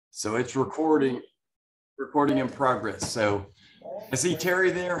So it's recording in progress. So I see Terry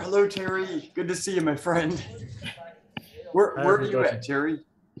there. Hello, Terry. Good to see you, my friend. Where are you at, Terry?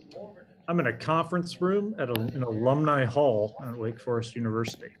 I'm in a conference room at an alumni hall at Wake Forest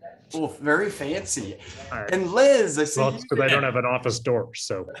University. Oh, very fancy. And Liz, I see. Well, it's because I don't have an office door,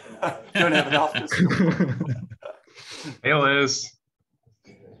 so. Don't have an office door. Hey, Liz.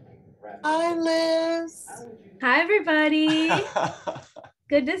 Hi, Liz. Hi, everybody.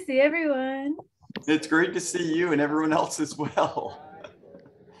 Good to see everyone. It's great to see you and everyone else as well.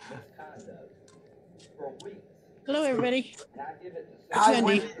 Hello, everybody. Hi,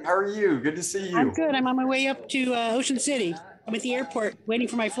 Wendy. How are you? Good to see you. I'm good. I'm on my way up to Ocean City. I'm at the airport waiting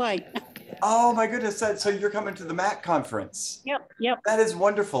for my flight. Oh my goodness! So you're coming to the MAC conference? Yep. That is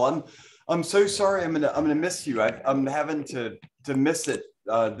wonderful. I'm so sorry. I'm gonna miss you. I'm having to miss it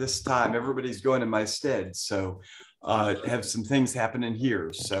this time. Everybody's going in my stead, so have some things happening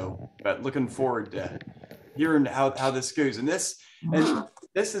here. So, but looking forward to hearing how this goes. And this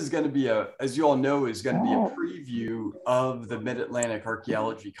is going to be as you all know, is going to be a preview of the Mid-Atlantic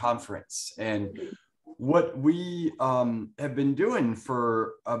Archaeology Conference. And what we have been doing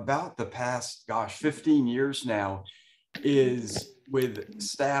for about the past, 15 years now is with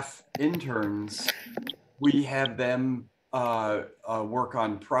staff interns, we have them work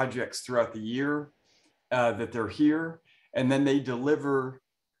on projects throughout the year that they're here, and then they deliver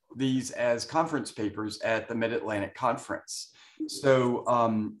these as conference papers at the Mid-Atlantic Conference.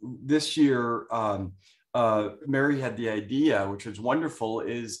 So this year, Mary had the idea, which was wonderful,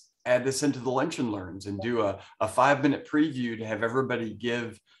 is add this into the Lunch and Learns and do a 5-minute preview to have everybody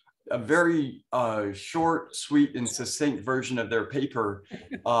give a very short, sweet, and succinct version of their paper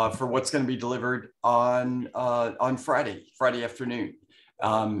for what's going to be delivered on Friday afternoon.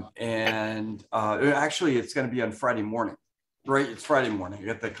 Actually, it's going to be on Friday morning, right? It's Friday morning.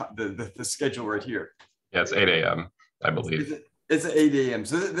 I got the schedule right here. Yeah, it's 8 a.m., I believe. It's 8 a.m.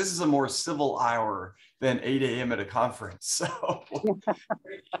 So this is a more civil hour than 8 a.m. at a conference. So,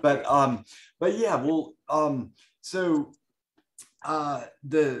 but yeah, well,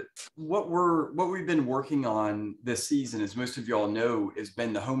 what we've been working on this season, as most of you all know, has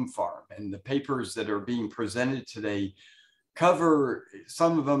been the home farm, and the papers that are being presented today cover,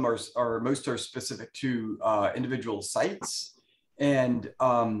 some of them most are specific to individual sites, and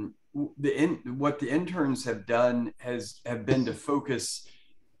what the interns have done have been to focus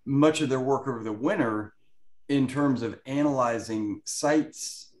much of their work over the winter in terms of analyzing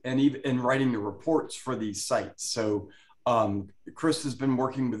sites and writing the reports for these sites. So Chris has been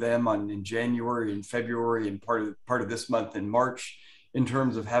working with them in January and February and part of this month in March in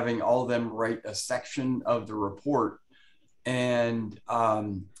terms of having all of them write a section of the report. And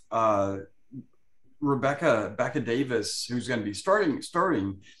Rebecca Davis, who's going to be starting,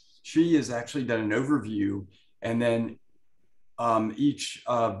 she has actually done an overview, and then each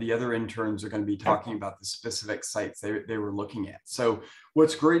of the other interns are going to be talking about the specific sites they were looking at. So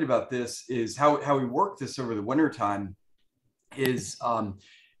what's great about this is how we work this over the winter time is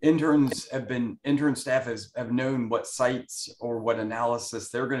intern staff have known what sites or what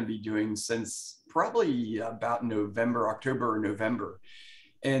analysis they're going to be doing since probably about October or November.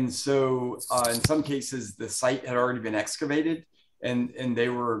 And so in some cases, the site had already been excavated and they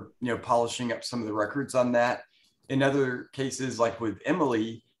were, polishing up some of the records on that. In other cases, like with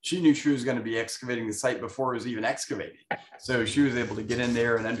Emily, she knew she was going to be excavating the site before it was even excavated. So she was able to get in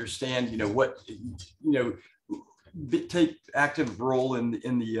there and understand, take active role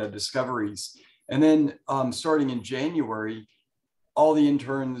in the discoveries. And then starting in January, all the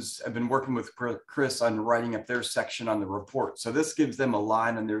interns have been working with Chris on writing up their section on the report. So this gives them a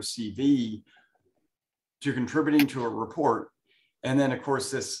line on their CV to contributing to a report. And then, of course,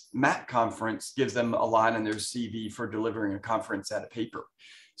 this MAC conference gives them a line on their CV for delivering a conference at a paper.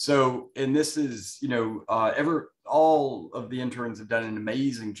 So, and this is, all of the interns have done an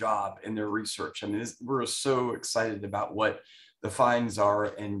amazing job in their research. I mean, we're so excited about what the finds are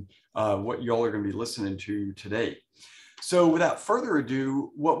and what y'all are going to be listening to today. So without further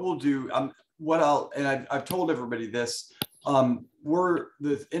ado, what we'll do, I've told everybody this,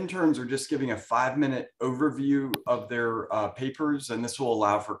 the interns are just giving a 5-minute overview of their papers, and this will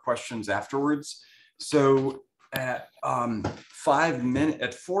allow for questions afterwards. So at 4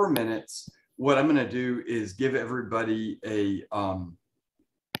 minutes, what I'm going to do is give everybody a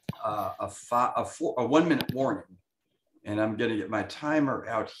 1-minute warning, and I'm going to get my timer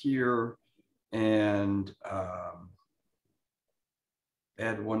out here and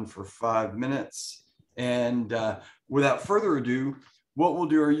add one for 5 minutes. And without further ado, what we'll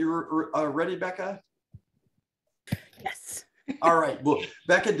do, are you ready, Becca? Yes. All right. Well,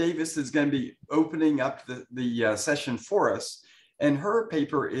 Becca Davis is going to be opening up the session for us. And her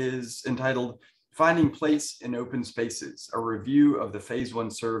paper is entitled Finding Place in Open Spaces, a review of the Phase 1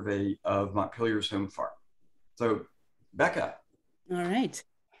 survey of Montpelier's home farm. So, Becca. All right.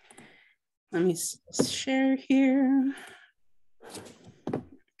 Let me share here.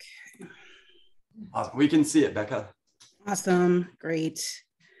 Awesome. We can see it, Becca. Awesome. Great.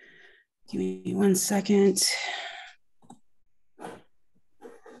 Give me 1 second.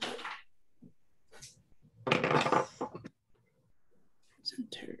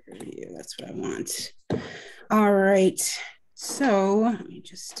 Center view. That's what I want. All right. So let me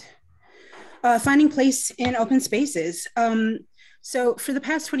just finding place in open spaces. So for the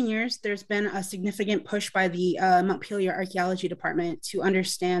past 20 years, there's been a significant push by the Montpelier Archaeology Department to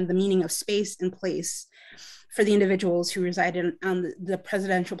understand the meaning of space and place for the individuals who resided on the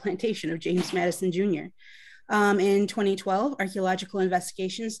presidential plantation of James Madison Jr. In 2012, archaeological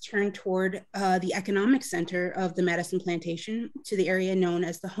investigations turned toward the economic center of the Madison plantation to the area known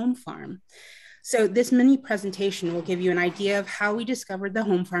as the home farm. So this mini presentation will give you an idea of how we discovered the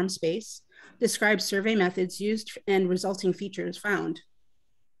home farm space, describe survey methods used and resulting features found.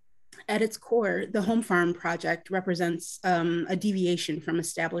 At its core, the Home Farm Project represents a deviation from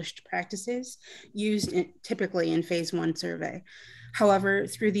established practices used typically in Phase 1 survey. However,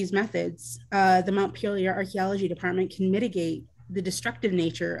 through these methods, the Montpelier Archaeology Department can mitigate the destructive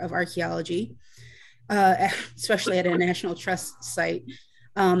nature of archaeology, especially at a National Trust site,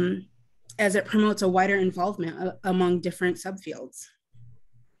 as it promotes a wider involvement among different subfields.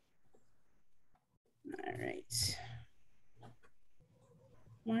 All right.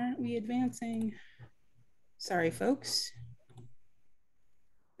 Why aren't we advancing? Sorry, folks.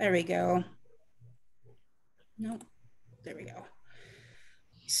 There we go. Nope. There we go.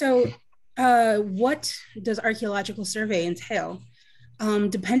 So what does archaeological survey entail?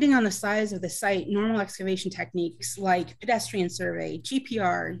 Depending on the size of the site, normal excavation techniques like pedestrian survey,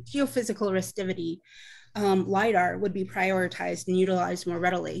 GPR, geophysical resistivity, LIDAR would be prioritized and utilized more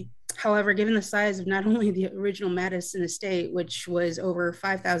readily. However, given the size of not only the original Madison estate, which was over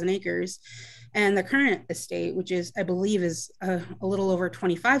 5,000 acres, and the current estate, which is, I believe, is a little over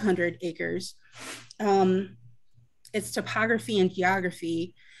 2,500 acres, its topography and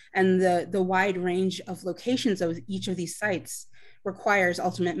geography and the wide range of locations of each of these sites requires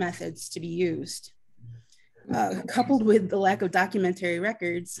ultimate methods to be used. Coupled with the lack of documentary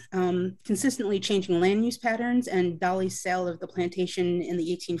records, consistently changing land use patterns and Dolly's sale of the plantation in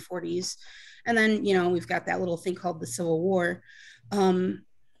the 1840s. And then, you know, we've got that little thing called the Civil War.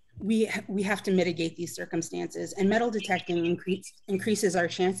 We have to mitigate these circumstances, and metal detecting increases our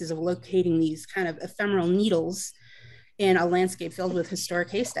chances of locating these kind of ephemeral needles in a landscape filled with historic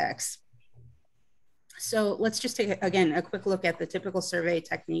haystacks. So let's just take, again, a quick look at the typical survey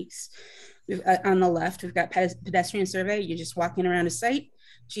techniques. On the left, we've got pedestrian survey. You're just walking around a site,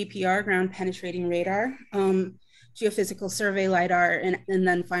 GPR, ground penetrating radar, geophysical survey, LIDAR, and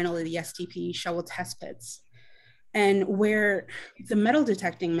then finally the STP, shovel test pits. And where the metal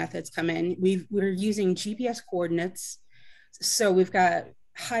detecting methods come in, we're using GPS coordinates. So we've got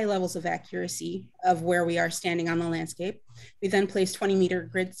high levels of accuracy of where we are standing on the landscape. We then place 20-meter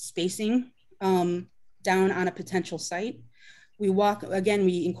grid spacing down on a potential site. We walk, again,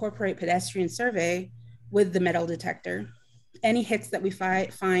 we incorporate pedestrian survey with the metal detector. Any hits that we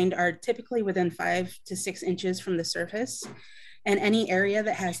find are typically within 5 to 6 inches from the surface. And any area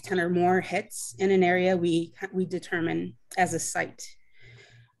that has 10 or more hits in an area we determine as a site.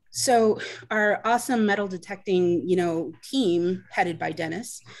 So our awesome metal detecting, team headed by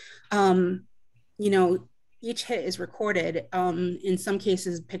Dennis, each hit is recorded. In some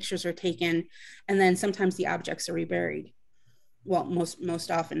cases, pictures are taken, and then sometimes the objects are reburied. Well, most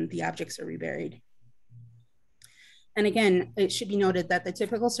often the objects are reburied. And again, it should be noted that the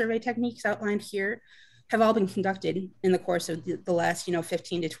typical survey techniques outlined here have all been conducted in the course of the last,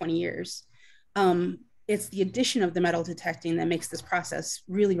 15 to 20 years. It's the addition of the metal detecting that makes this process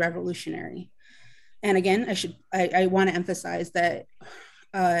really revolutionary. And again, I want to emphasize that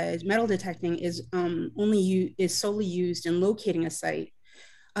metal detecting is solely used in locating a site,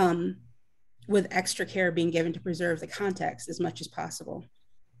 with extra care being given to preserve the context as much as possible.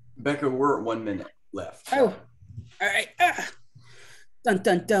 Becca, we're at 1 minute left. Oh, all right. Dun,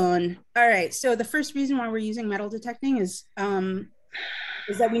 dun, dun. All right. So the first reason why we're using metal detecting is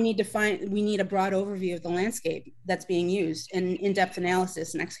that we need a broad overview of the landscape that's being used, and in-depth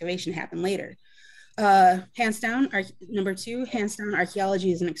analysis and excavation happen later. Hands down, number 2, hands down,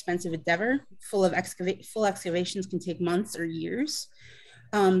 archaeology is an expensive endeavor. Full excavations can take months or years.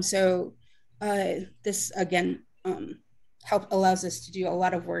 This again, allows us to do a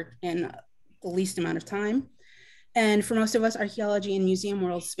lot of work in the least amount of time. And for most of us, archaeology and museum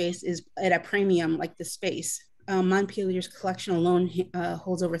world space is at a premium like the space. Montpelier's collection alone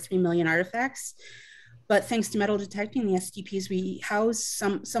holds over 3 million artifacts. But thanks to metal detecting, the STPs we house,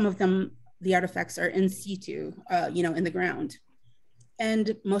 some of them, the artifacts are in situ, in the ground.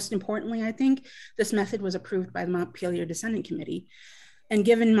 And most importantly, I think, this method was approved by the Montpelier Descendant Committee. And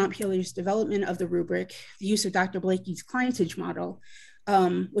given Montpelier's development of the rubric, the use of Dr. Blakey's clientage model,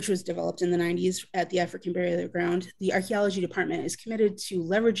 which was developed in the 90s at the African Burial Ground, the archaeology department is committed to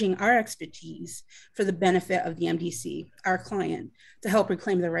leveraging our expertise for the benefit of the MDC, our client, to help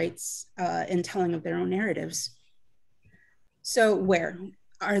reclaim the rights in telling of their own narratives. So where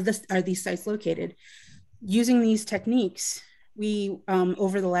are these sites located? Using these techniques, we,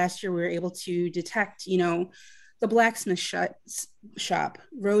 over the last year, we were able to detect, the blacksmith shop,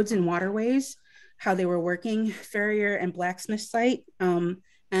 roads and waterways, how they were working, farrier and blacksmith site, and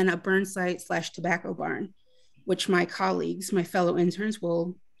a burn site / tobacco barn, which my colleagues, my fellow interns,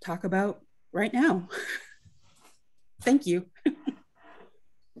 will talk about right now. Thank you.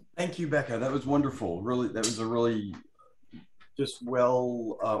 Thank you, Becca. That was wonderful. Really, that was a really just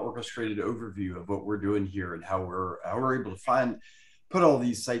well orchestrated overview of what we're doing here and how we're able to put all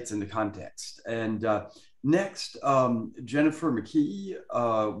these sites into context. And next, Jennifer McKee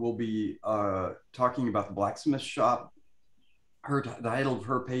will be talking about the blacksmith shop. The title of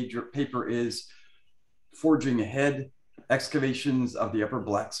her paper is Forging Ahead, Excavations of the Upper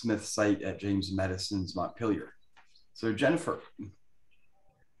Blacksmith Site at James Madison's Montpelier. So Jennifer.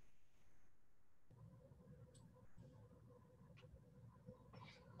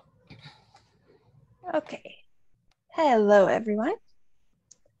 Okay. Hello, everyone.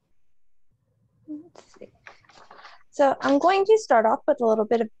 Let's see. So I'm going to start off with a little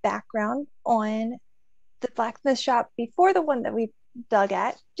bit of background on the blacksmith shop before the one that we dug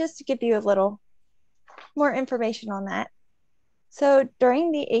at, just to give you a little more information on that. So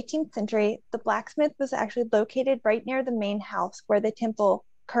during the 18th century, the blacksmith was actually located right near the main house where the temple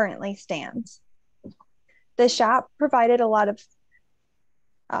currently stands. The shop provided a lot of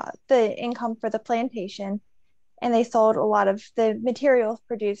the income for the plantation, and they sold a lot of the materials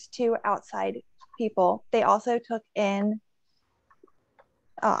produced to outside people. They also took in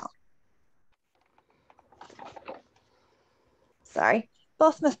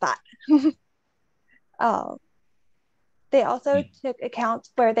lost my spot. They also took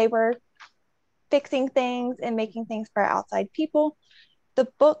accounts where they were fixing things and making things for outside people. The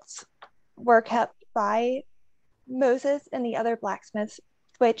books were kept by Moses and the other blacksmiths,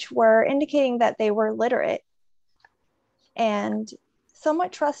 which were indicating that they were literate and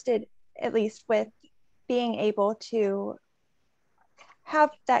somewhat trusted, at least with being able to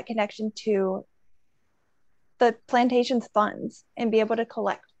have that connection to the plantation's funds and be able to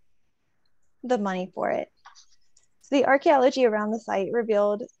collect the money for it. So the archaeology around the site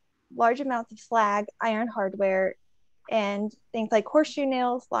revealed large amounts of slag, iron hardware, and things like horseshoe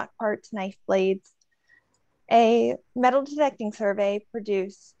nails, lock parts, knife blades. A metal detecting survey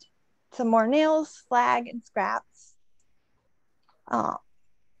produced some more nails, slag, and scraps.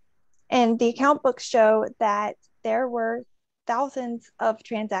 And the account books show that there were thousands of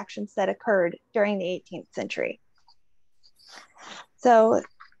transactions that occurred during the 18th century. So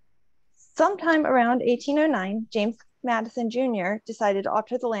sometime around 1809, James Madison Jr. decided to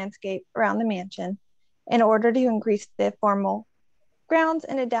alter the landscape around the mansion in order to increase the formal grounds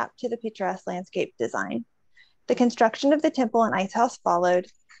and adapt to the picturesque landscape design. The construction of the temple and ice house followed,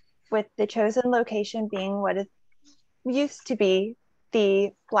 with the chosen location being what is used to be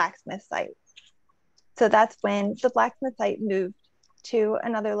the blacksmith site. So that's when the blacksmith site moved to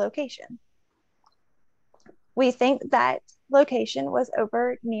another location. We think that location was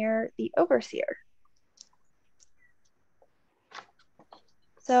over near the overseer.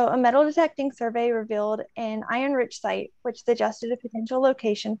 So a metal detecting survey revealed an iron-rich site, which suggested a potential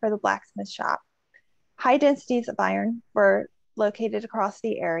location for the blacksmith shop. High densities of iron were located across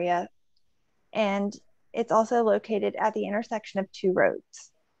the area, and it's also located at the intersection of two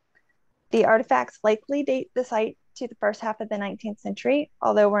roads. The artifacts likely date the site to the first half of the 19th century,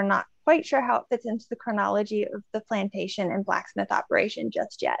 although we're not quite sure how it fits into the chronology of the plantation and blacksmith operation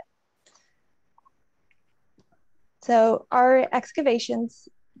just yet. So our excavations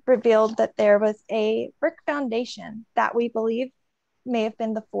revealed that there was a brick foundation that we believe may have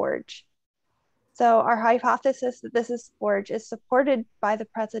been the forge. So our hypothesis that this is forge is supported by the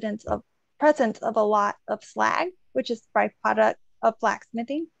presence of a lot of slag, which is the byproduct of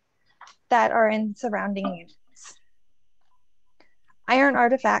blacksmithing, that are in surrounding units. Iron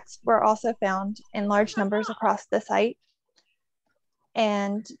artifacts were also found in large numbers across the site,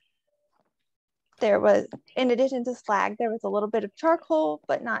 And there was, in addition to slag, there was a little bit of charcoal,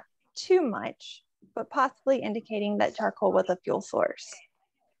 but not too much, but possibly indicating that charcoal was a fuel source.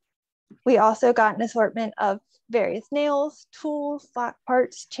 We also got an assortment of various nails, tools, lock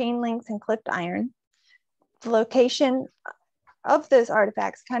parts, chain links, and clipped iron. The location of those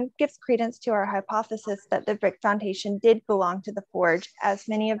artifacts kind of gives credence to our hypothesis that the brick foundation did belong to the forge, as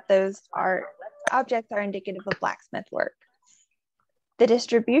many of those objects are indicative of blacksmith work. The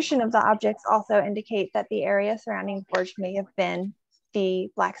distribution of the objects also indicate that the area surrounding the forge may have been the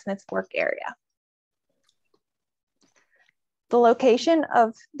blacksmith's work area. The location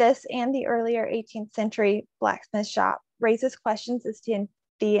of this and the earlier 18th century blacksmith shop raises questions as to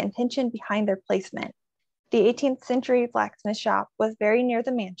the intention behind their placement. The 18th century blacksmith shop was very near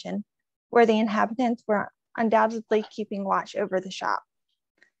the mansion, where the inhabitants were undoubtedly keeping watch over the shop.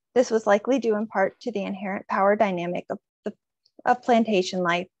 This was likely due in part to the inherent power dynamic of plantation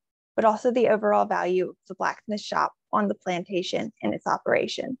life, but also the overall value of the blacksmith shop on the plantation and its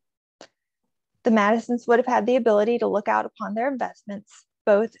operation. The Madisons would have had the ability to look out upon their investments,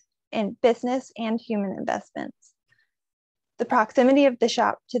 both in business and human investments. The proximity of the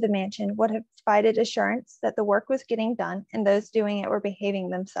shop to the mansion would have provided assurance that the work was getting done and those doing it were behaving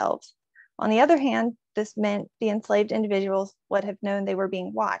themselves. On the other hand, this meant the enslaved individuals would have known they were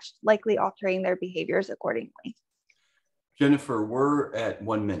being watched, likely altering their behaviors accordingly. Jennifer, we're at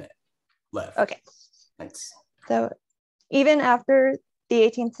 1 minute left. Okay. Thanks. So even after the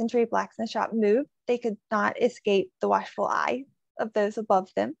 18th century blacksmith shop moved, they could not escape the watchful eye of those above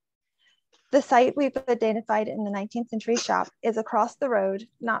them. The site we've identified in the 19th century shop is across the road,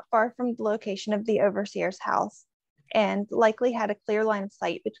 not far from the location of the overseer's house, and likely had a clear line of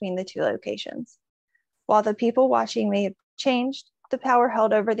sight between the two locations. While the people watching may have changed, the power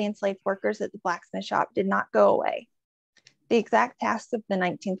held over the enslaved workers at the blacksmith shop did not go away. The exact tasks of the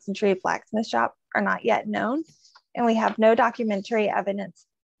 19th century blacksmith shop are not yet known, and we have no documentary evidence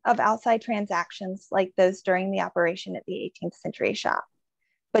of outside transactions like those during the operation at the 18th century shop.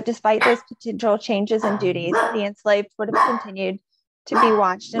 But despite those potential changes in duties, the enslaved would have continued to be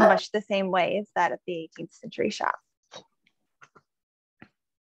watched in much the same way as that of the 18th century shop.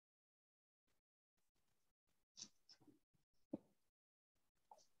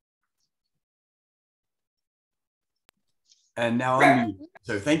 And now I'm mute.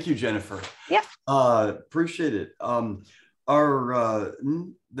 So thank you, Jennifer. Yep. Appreciate it. The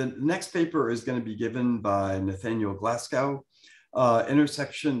next paper is going to be given by Nathaniel Glasgow.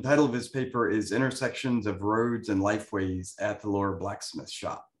 Title of his paper is Intersections of Roads and Lifeways at the Lower Blacksmith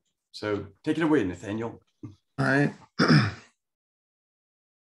Shop. So take it away, Nathaniel. All right.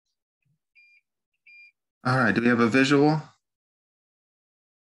 All right, do we have a visual?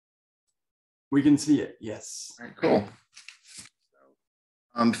 We can see it, yes. All right, cool.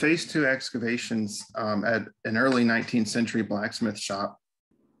 Phase 2 excavations at an early 19th century blacksmith shop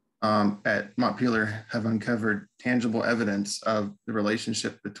at Montpelier have uncovered tangible evidence of the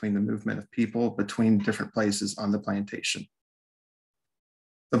relationship between the movement of people between different places on the plantation.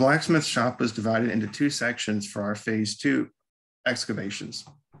 The blacksmith shop was divided into two sections for our phase 2 excavations.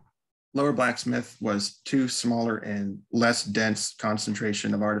 Lower blacksmith was two smaller and less dense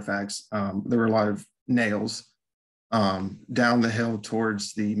concentration of artifacts. There were a lot of nails down the hill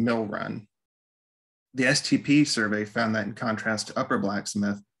towards the mill run. The STP survey found that in contrast to upper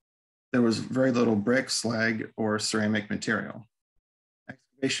blacksmith, there was very little brick, slag, or ceramic material.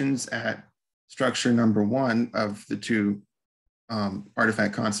 Excavations at structure number 1 of the two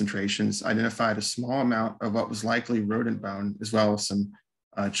artifact concentrations identified a small amount of what was likely rodent bone, as well as some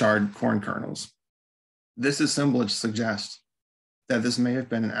charred corn kernels. This assemblage suggests that this may have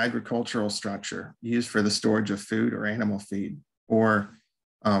been an agricultural structure used for the storage of food or animal feed, or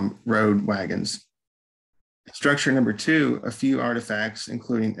road wagons. Structure number 2, a few artifacts,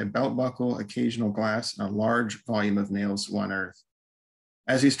 including a belt buckle, occasional glass, and a large volume of nails were unearthed.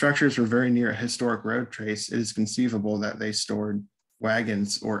 As these structures were very near a historic road trace, it is conceivable that they stored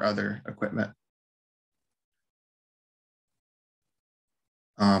wagons or other equipment.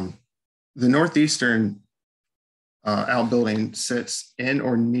 The northeastern outbuilding sits in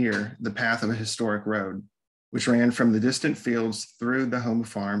or near the path of a historic road, which ran from the distant fields through the home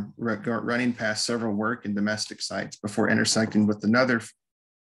farm, running past several work and domestic sites before intersecting with another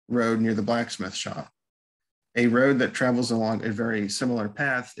road near the blacksmith shop. A road that travels along a very similar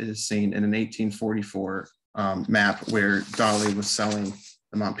path is seen in an 1844 map where Dolly was selling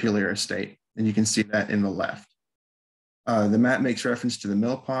the Montpelier estate, and you can see that in the left. The map makes reference to the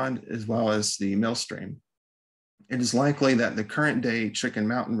mill pond as well as the mill stream. It is likely that the current day Chicken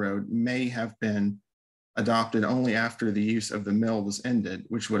Mountain Road may have been adopted only after the use of the mill was ended,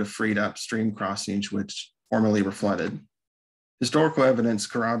 which would have freed up stream crossings which formerly were flooded. Historical evidence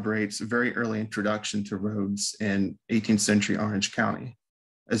corroborates a very early introduction to roads in 18th century Orange County.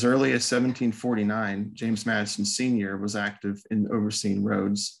 As early as 1749, James Madison Sr. was active in overseeing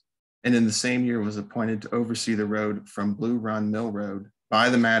roads, and in the same year was appointed to oversee the road from Blue Run Mill Road by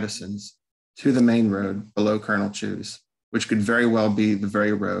the Madisons to the main road below Colonel Chew's, which could very well be the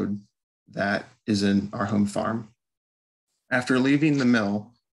very road that is in our home farm. After leaving the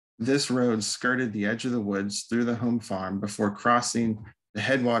mill, this road skirted the edge of the woods through the home farm before crossing the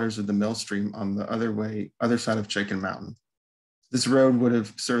headwaters of the mill stream on the other side of Chicken Mountain. This road would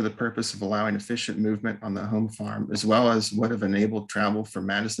have served the purpose of allowing efficient movement on the home farm, as well as would have enabled travel from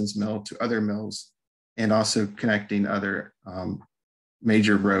Madison's mill to other mills, and also connecting other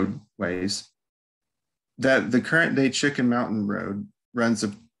major roadways. That the current day Chicken Mountain Road runs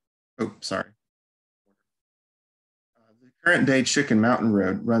the current day Chicken Mountain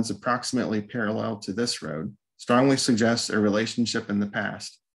Road runs approximately parallel to this road, strongly suggests a relationship in the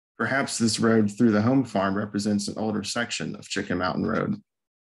past. Perhaps this road through the home farm represents an older section of Chicken Mountain Road.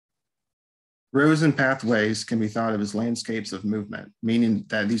 Roads and pathways can be thought of as landscapes of movement, meaning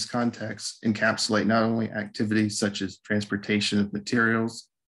that these contexts encapsulate not only activities such as transportation of materials,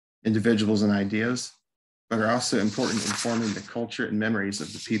 individuals, and ideas, but are also important in forming the culture and memories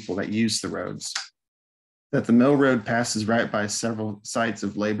of the people that use the roads. That the mill road passes right by several sites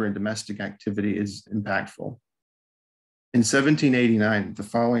of labor and domestic activity is impactful. In 1789, the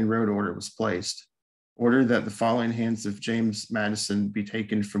following road order was placed: ordered that the following hands of James Madison be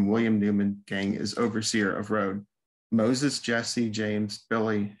taken from William Newman gang as overseer of road: Moses, Jesse, James,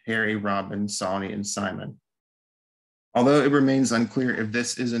 Billy, Harry, Robin, Sawney, and Simon. Although it remains unclear if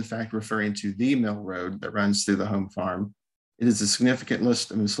this is in fact referring to the mill road that runs through the home farm, it is a significant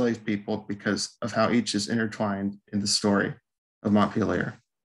list of enslaved people because of how each is intertwined in the story of Montpelier.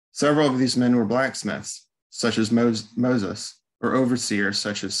 Several of these men were blacksmiths, such as Moses, or overseers,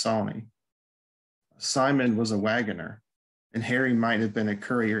 such as Sawney. Simon was a wagoner, and Harry might have been a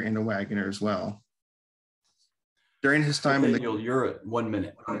courier and a wagoner as well. During his time you're at 1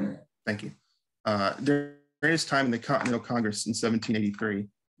 minute. Thank you. During his time in the Continental Congress in 1783,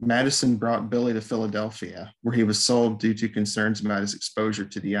 Madison brought Billy to Philadelphia, where he was sold due to concerns about his exposure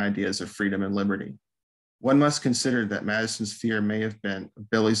to the ideas of freedom and liberty. One must consider that Madison's fear may have been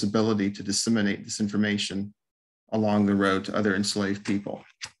Billy's ability to disseminate this information along the road to other enslaved people.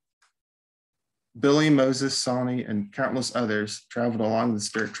 Billy, Moses, Sawney, and countless others traveled along the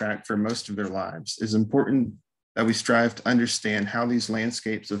dirt track for most of their lives. It is important that we strive to understand how these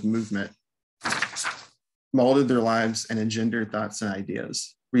landscapes of movement molded their lives and engendered thoughts and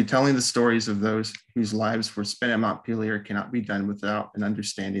ideas. Retelling the stories of those whose lives were spent at Montpelier cannot be done without an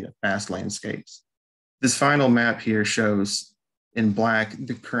understanding of past landscapes. This final map here shows in black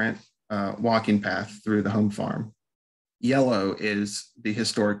the current walking path through the home farm. Yellow is the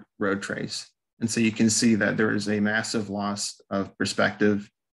historic road trace. And so you can see that there is a massive loss of perspective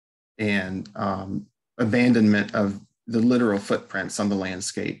and abandonment of the literal footprints on the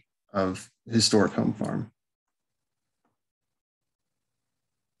landscape of historic home farm.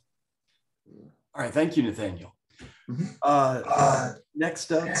 All right, thank you, Nathaniel.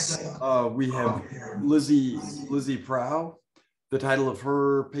 Next up, we have Lizzie Prow. The title of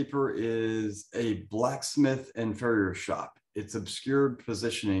her paper is A Blacksmith and Farrier Shop: Its Obscured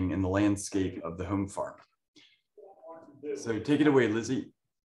Positioning in the Landscape of the Home Farm. So take it away, Lizzie.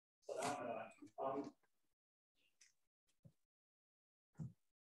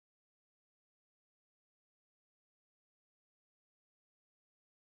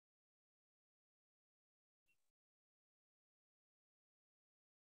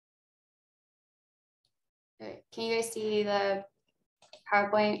 Can you guys see the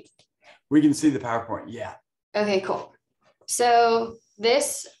PowerPoint? We can see the PowerPoint, yeah. Okay, cool. So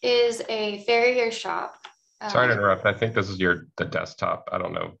this is a farrier shop. Sorry to interrupt. I think this is the desktop. I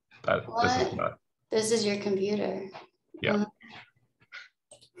don't know. This is not. This is your computer. Yeah.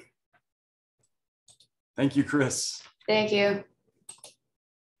 Thank you, Chris. Thank you.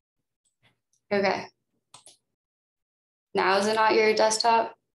 Okay. Now is it not your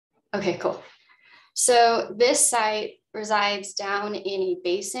desktop? Okay, cool. So this site resides down in a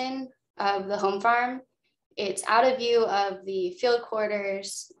basin of the home farm. It's out of view of the field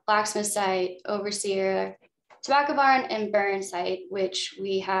quarters, blacksmith site, overseer, tobacco barn, and burn site, which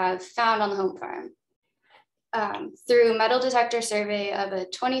we have found on the home farm. Through metal detector survey of a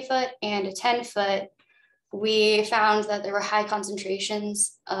 20-foot and a 10-foot, we found that there were high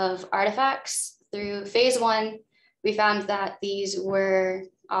concentrations of artifacts. Through phase 1, we found that these were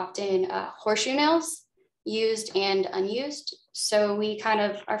often horseshoe nails, used and unused. So we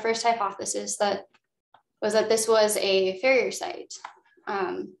our first hypothesis was that this was a farrier site.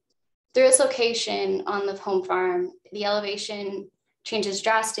 Through its location on the home farm, the elevation changes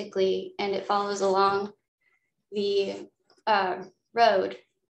drastically and it follows along the road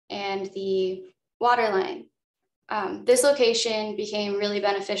and the water line. This location became really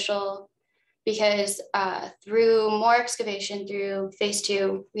beneficial because through more excavation through phase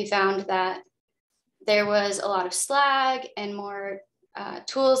 2, we found that there was a lot of slag and more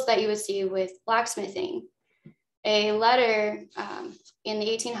tools that you would see with blacksmithing. A letter in the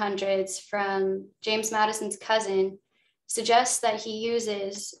 1800s from James Madison's cousin suggests that he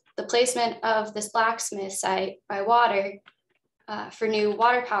uses the placement of this blacksmith site by water for new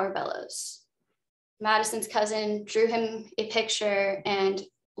water power bellows. Madison's cousin drew him a picture and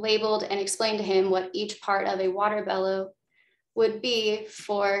labeled and explained to him what each part of a water bellow would be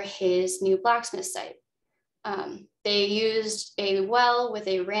for his new blacksmith site. They used a well with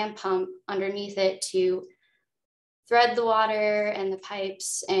a ram pump underneath it to thread the water and the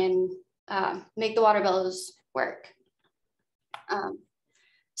pipes and make the water bellows work.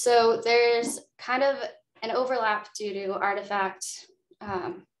 So there's kind of an overlap due to artifact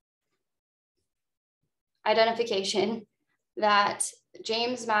identification that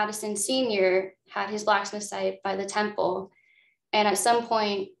James Madison Sr. had his blacksmith site by the temple. And at some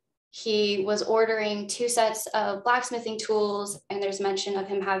point, he was ordering 2 sets of blacksmithing tools, and there's mention of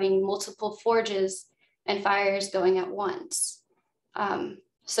him having multiple forges and fires going at once.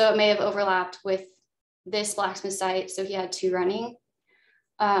 So it may have overlapped with this blacksmith site, so he had 2 running.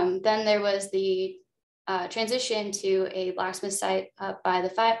 Then there was the transition to a blacksmith site up by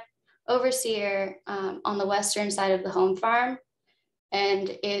the overseer on the western side of the home farm. And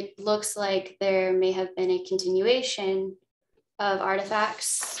it looks like there may have been a continuation of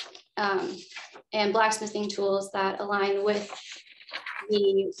artifacts and blacksmithing tools that align with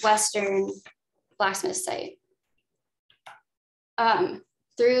the western blacksmith site.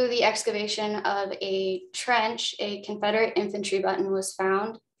 Through the excavation of a trench, a Confederate infantry button was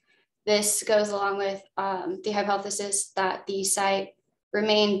found. This goes along with the hypothesis that the site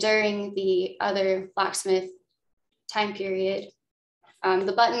remained during the other blacksmith time period.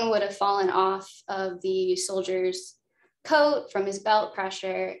 The button would have fallen off of the soldier's coat from his belt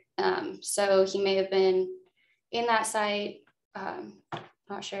pressure. So he may have been in that site,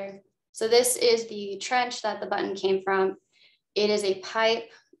 not sure. So this is the trench that the button came from. It is a pipe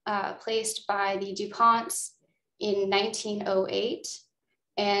placed by the DuPonts in 1908,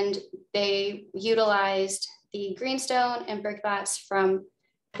 and they utilized the greenstone and brickbats from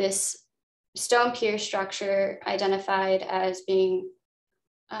this stone pier structure identified as being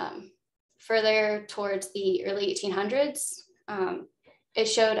further towards the early 1800s. It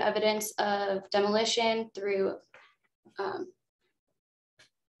showed evidence of demolition through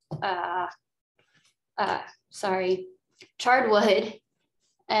charred wood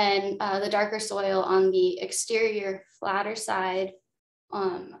and the darker soil on the exterior flatter side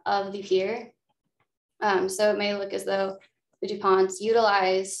of the pier. So it may look as though the DuPonts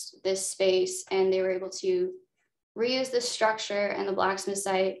utilized this space and they were able to reuse this structure and the blacksmith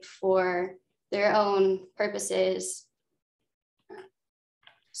site for their own purposes.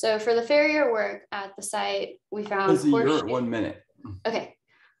 So for the farrier work at the site, we found Lizzie, you're at 1 minute. Okay,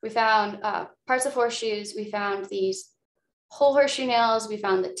 we found parts of horseshoes. We found these whole horseshoe nails. We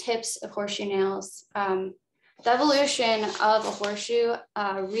found the tips of horseshoe nails. The evolution of a horseshoe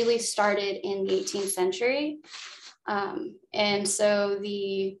really started in the 18th century. And so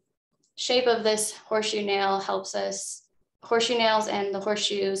the shape of this horseshoe nail helps us, horseshoe nails and the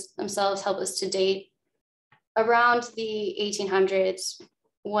horseshoes themselves help us to date around the 1800s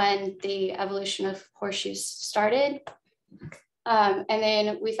when the evolution of horseshoes started. And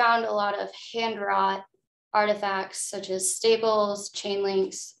then we found a lot of hand wrought artifacts such as staples, chain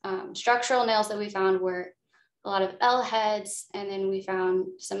links. Structural nails that we found were a lot of L heads, and then we found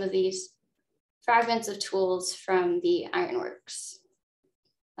some of these fragments of tools from the ironworks.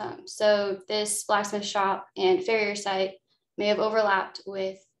 So this blacksmith shop and farrier site may have overlapped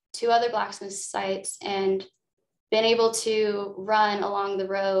with 2 other blacksmith sites and been able to run along the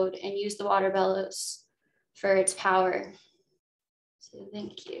road and use the water bellows for its power. So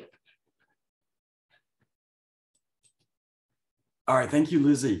thank you. All right, thank you,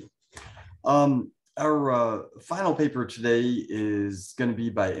 Lizzie. Our final paper today is going to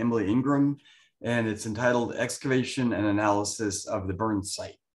be by Emily Ingram, and it's entitled Excavation and Analysis of the Burned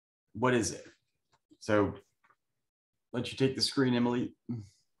Site. What is it? So let you take the screen, Emily.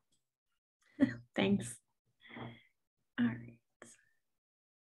 Thanks. All right.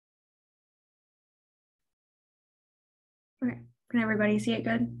 Okay, can everybody see it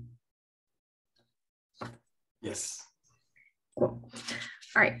good? Yes. Cool.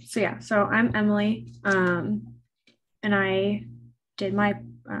 All right, so I'm Emily, and I did my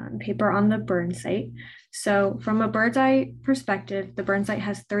paper on the burn site. So from a bird's eye perspective, the burn site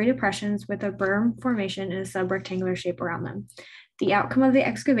has 3 depressions with a berm formation in a sub-rectangular shape around them. The outcome of the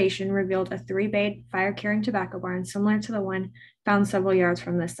excavation revealed a 3-bayed fire-carrying tobacco barn similar to the one found several yards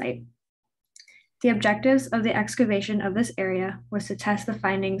from this site. The objectives of the excavation of this area was to test the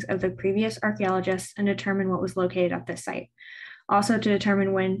findings of the previous archaeologists and determine what was located at this site. Also to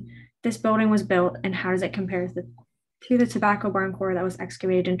determine when this building was built and how does it compare to the tobacco barn core that was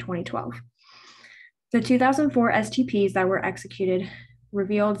excavated in 2012. The 2004 STPs that were executed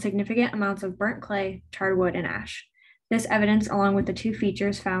revealed significant amounts of burnt clay, charred wood, and ash. This evidence, along with the 2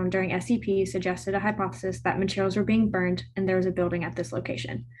 features found during SCP, suggested a hypothesis that materials were being burned and there was a building at this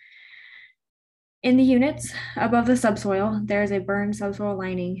location. In the units above the subsoil, there is a burned subsoil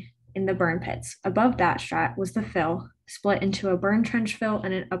lining in the burn pits. Above that strat was the fill, split into a burn trench fill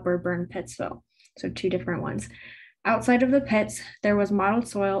and an upper burn pits fill, so 2 different ones. Outside of the pits, there was mottled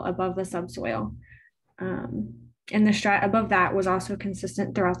soil above the subsoil. And the strat above that was also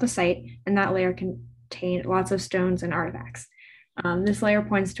consistent throughout the site, and that layer contained lots of stones and artifacts. This layer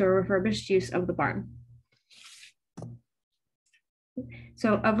points to a refurbished use of the barn.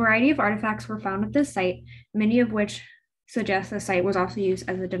 So a variety of artifacts were found at this site, many of which suggest the site was also used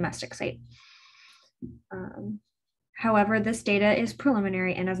as a domestic site. However, this data is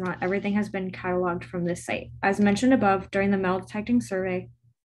preliminary and as not everything has been cataloged from this site. As mentioned above, during the metal detecting survey,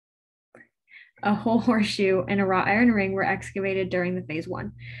 a whole horseshoe and a wrought iron ring were excavated during the phase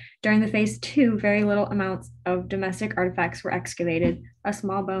 1. During the phase 2, very little amounts of domestic artifacts were excavated. A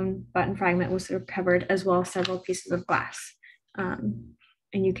small bone button fragment was recovered, as well as several pieces of glass.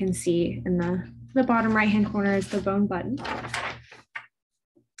 And you can see in the bottom right-hand corner is the bone button.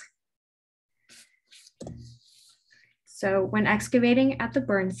 So when excavating at the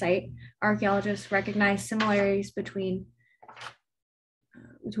burn site, archaeologists recognized similarities between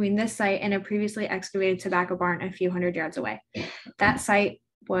this site and a previously excavated tobacco barn a few hundred yards away. That site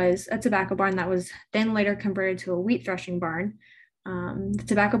was a tobacco barn that was then later converted to a wheat threshing barn. The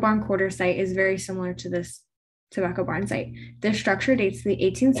tobacco barn quarter site is very similar to this tobacco barn site. This structure dates to the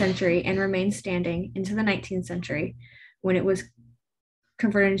 18th century and remains standing into the 19th century when it was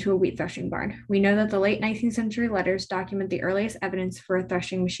converted into a wheat threshing barn. We know that the late 19th century letters document the earliest evidence for a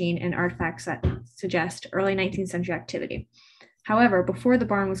threshing machine and artifacts that suggest early 19th century activity. However, before the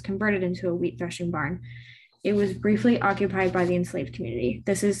barn was converted into a wheat threshing barn, it was briefly occupied by the enslaved community.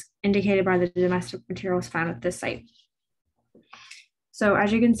 This is indicated by the domestic materials found at this site. So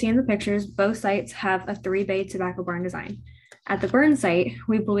as you can see in the pictures, both sites have a 3-bay tobacco barn design. At the burn site,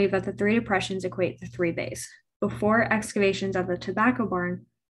 we believe that the 3 depressions equate to 3 bays. Before excavations of the tobacco barn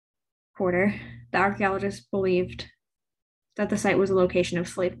quarter, the archaeologists believed that the site was a location of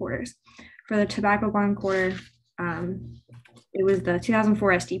slave quarters. For the tobacco barn quarter, it was the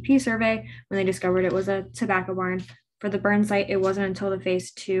 2004 SDP survey when they discovered it was a tobacco barn. For the burn site, it wasn't until the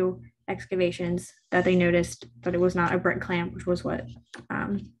phase 2 excavations that they noticed that it was not a brick clamp, which was what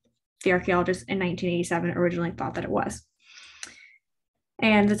the archaeologists in 1987 originally thought that it was.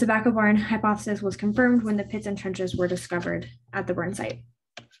 And the tobacco barn hypothesis was confirmed when the pits and trenches were discovered at the burn site.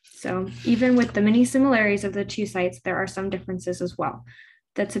 So even with the many similarities of the 2 sites, there are some differences as well.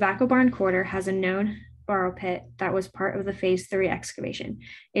 The tobacco barn quarter has a known borrow pit that was part of the phase 3 excavation.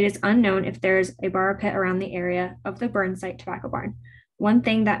 It is unknown if there is a borrow pit around the area of the burn site tobacco barn. One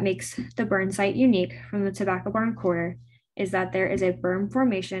thing that makes the burn site unique from the tobacco barn quarter is that there is a berm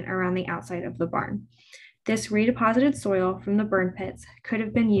formation around the outside of the barn. This redeposited soil from the burn pits could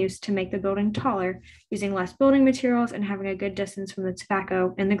have been used to make the building taller, using less building materials and having a good distance from the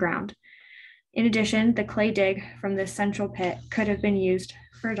tobacco in the ground. In addition, the clay dig from this central pit could have been used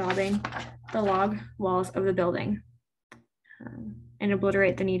for daubing the log walls of the building and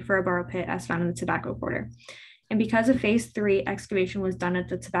obliterate the need for a borrow pit as found in the tobacco quarter. And because a phase 3 excavation was done at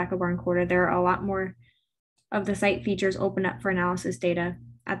the tobacco barn quarter, there are a lot more of the site features open up for analysis data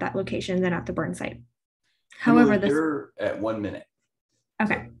at that location than at the burn site. However, you're at 1 minute.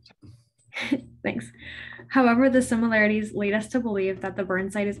 Okay. Thanks. However, the similarities lead us to believe that the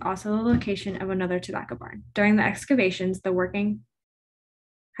burn site is also the location of another tobacco barn. During the excavations, the working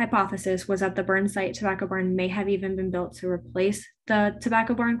hypothesis was that the burn site tobacco barn may have even been built to replace the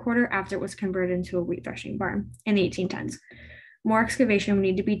tobacco barn quarter after it was converted into a wheat threshing barn in the 1810s. More excavation would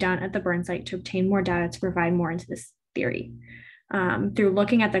need to be done at the burn site to obtain more data to provide more into this theory. Through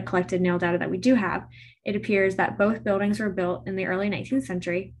looking at the collected nail data that we do have, it appears that both buildings were built in the early 19th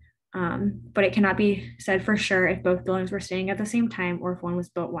century. but it cannot be said for sure if both buildings were standing at the same time or if one was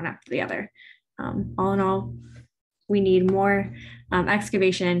built one after the other. All in all, we need more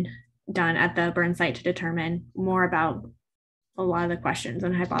excavation done at the burn site to determine more about a lot of the questions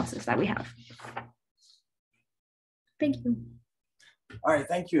and hypotheses that we have. Thank you. All right,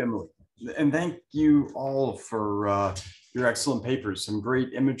 thank you, Emily. And thank you all for your excellent papers. Some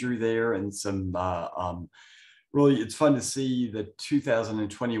great imagery there and some really, it's fun to see the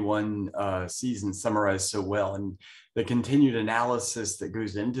 2021 season summarized so well. And the continued analysis that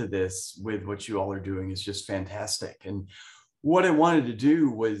goes into this with what you all are doing is just fantastic. And what I wanted to do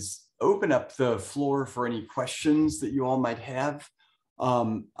was open up the floor for any questions that you all might have.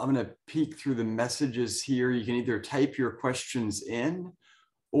 I'm going to peek through the messages here. You can either type your questions in,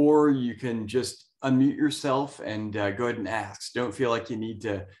 or you can just unmute yourself and go ahead and ask. Don't feel like you need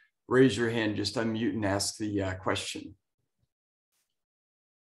to raise your hand, just unmute and ask the question.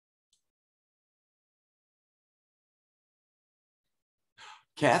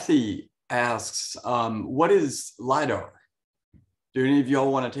 Kathy asks, what is LIDAR? Do any of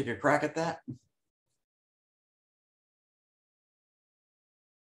y'all want to take a crack at that?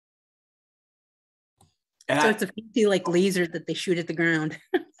 And so it's a fancy like laser that they shoot at the ground.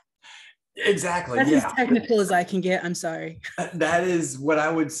 Exactly. That's as technical as I can get. I'm sorry. That is what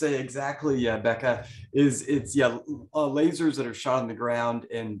I would say exactly, Becca, it's lasers that are shot on the ground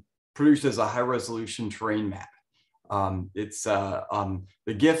and produced as a high resolution terrain map. It's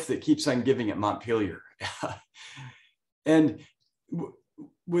the gift that keeps on giving at Montpelier. And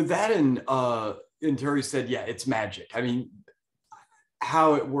with that, and Terry said, yeah, it's magic. I mean,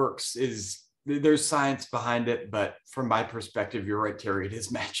 how it works is there's science behind it, but from my perspective, you're right, Terry, it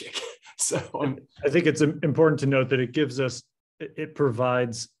is magic. So I think it's important to note that it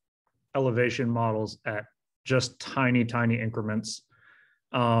provides elevation models at just tiny increments.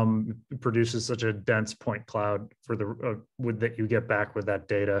 It produces such a dense point cloud for the that you get back with that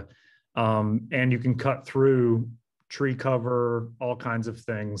data, and you can cut through tree cover, all kinds of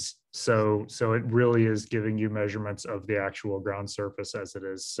things. So it really is giving you measurements of the actual ground surface as it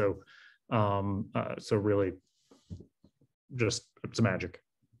is. So really, just it's magic.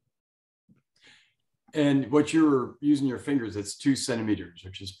 And what you're using your fingers, it's 2 centimeters,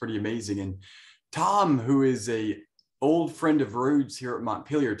 which is pretty amazing. And Tom, who is a old friend of Rhodes here at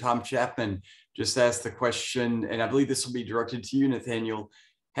Montpelier, Tom Chapman, just asked the question, and I believe this will be directed to you, Nathaniel.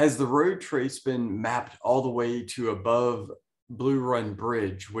 Has the road trace been mapped all the way to above Blue Run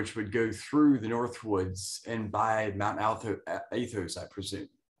Bridge, which would go through the Northwoods and by Mount Athos, I presume?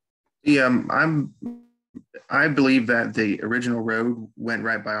 Yeah, I believe that the original road went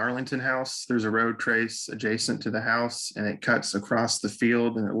right by Arlington House. There's a road trace adjacent to the house, and it cuts across the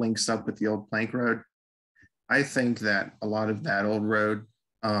field and it links up with the old plank road. I think that a lot of that old road,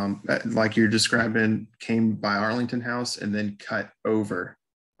 like you're describing, came by Arlington House and then cut over.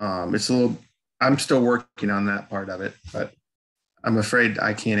 It's a little, I'm still working on that part of it, but I'm afraid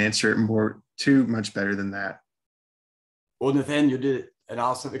I can't answer it too much better than that. Well, Nathaniel did an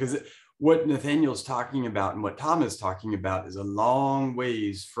awesome, because what Nathaniel's talking about and what Tom is talking about is a long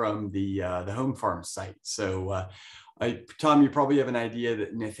ways from the home farm site. So Tom, you probably have an idea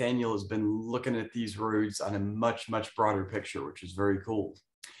that Nathaniel has been looking at these roads on a much broader picture, which is very cool.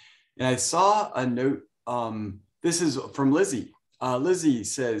 And I saw a note, this is from Lizzie. Lizzie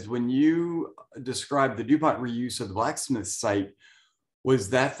says, when you described the DuPont reuse of the blacksmith site, was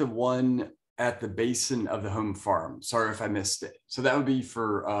that the one at the basin of the home farm? Sorry if I missed it. So that would be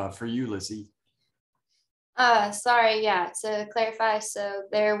for you, Lizzie. Sorry, yeah, to clarify, so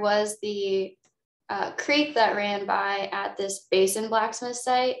there was the creek that ran by at this basin blacksmith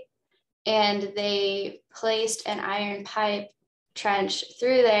site, and they placed an iron pipe trench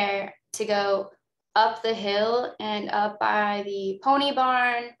through there to go up the hill, and up by the pony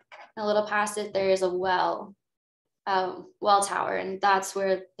barn, a little past it, there is a well tower, and that's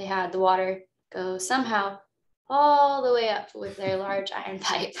where they had the water go somehow all the way up with their large iron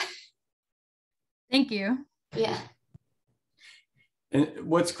pipe. Thank you. Yeah. And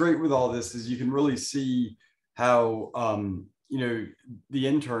what's great with all this is you can really see how, the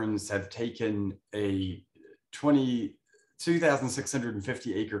interns have taken a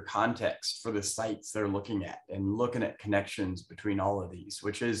 2,650 acre context for the sites they're looking at and looking at connections between all of these,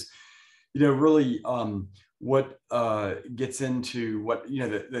 which is, really what gets into what,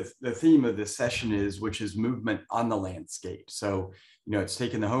 the theme of this session is, which is movement on the landscape. So, it's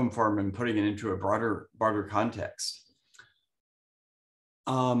taking the home farm and putting it into a broader context.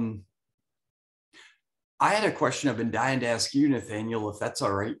 I had a question I've been dying to ask you, Nathaniel, if that's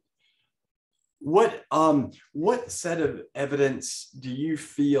all right. what set of evidence do you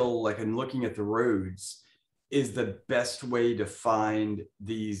feel like in looking at the roads is the best way to find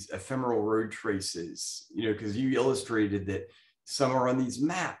these ephemeral road traces? You know, because you illustrated that some are on these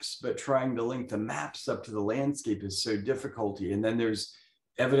maps, but trying to link the maps up to the landscape is so difficulty. And then there's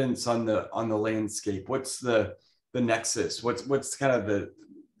evidence on the landscape. What's the nexus? What's kind of the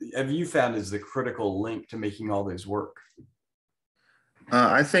have you found is the critical link to making all those work?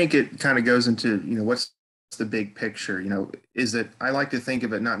 I think it kind of goes into, what's the big picture? Is that I like to think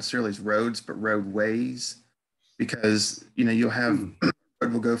of it not necessarily as roads, but roadways, because, you'll have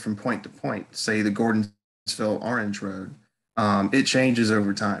road will go from point to point, say the Gordonsville Orange Road. It changes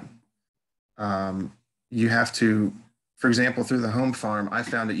over time. You have to, for example, through the home farm, I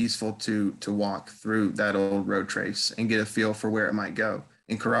found it useful to walk through that old road trace and get a feel for where it might go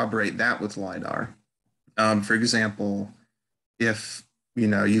and corroborate that with LiDAR. For example, if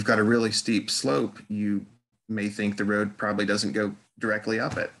you've got a really steep slope, you may think the road probably doesn't go directly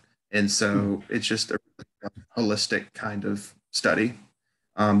up it. And so it's just a holistic kind of study.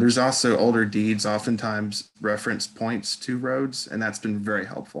 There's also older deeds oftentimes reference points to roads, and that's been very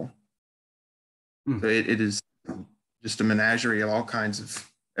helpful. So it is just a menagerie of all kinds of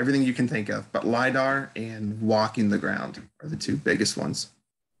everything you can think of, but LiDAR and walking the ground are the two biggest ones.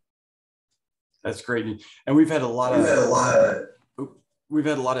 That's great. And we've had a lot of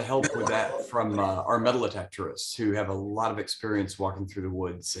help with that from our metal detectorists who have a lot of experience walking through the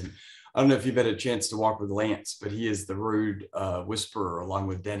woods. And I don't know if you've had a chance to walk with Lance, but he is the road whisperer along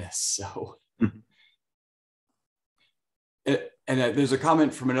with Dennis. So, and there's a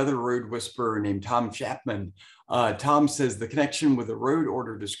comment from another road whisperer named Tom Chapman. Tom says the connection with the road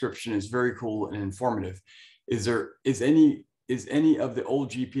order description is very cool and informative. Is any of the old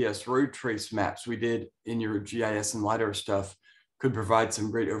GPS road trace maps we did in your GIS and LiDAR stuff could provide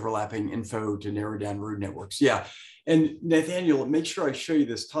some great overlapping info to narrow down road networks? Yeah. And Nathaniel, make sure I show you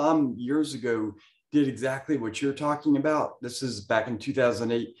this. Tom, years ago, did exactly what you're talking about. This is back in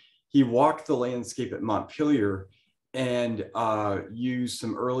 2008. He walked the landscape at Montpelier and used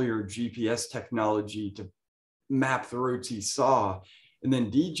some earlier GPS technology to map the roads he saw. And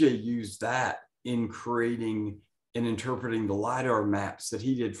then DJ used that in creating and interpreting the LiDAR maps that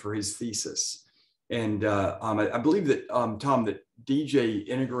he did for his thesis. And I believe that, Tom, that DJ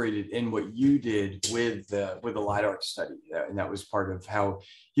integrated in what you did with the LiDAR study. And that was part of how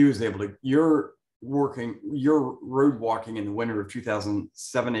he was able to, your road walking in the winter of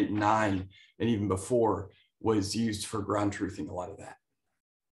 2007, 8, 9, and even before was used for ground truthing a lot of that.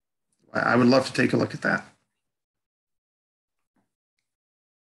 I would love to take a look at that.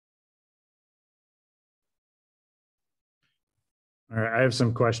 All right, I have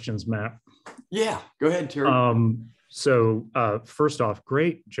some questions, Matt. Yeah, go ahead, Terry. So first off,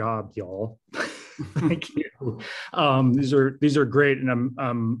 great job, y'all. Thank you. These are great, and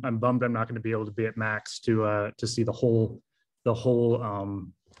I'm bummed I'm not going to be able to be at Max to see the whole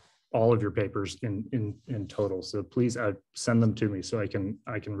all of your papers in total. So please send them to me so I can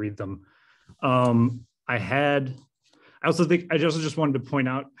read them. I also just wanted to point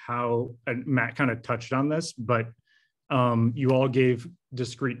out how Matt kind of touched on this, but you all gave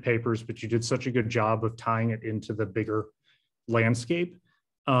discrete papers, but you did such a good job of tying it into the bigger landscape.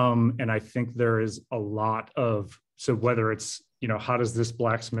 And I think there is a lot of, so whether it's, how does this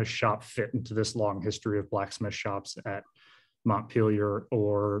blacksmith shop fit into this long history of blacksmith shops at Montpelier,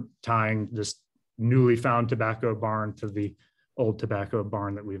 or tying this newly found tobacco barn to the old tobacco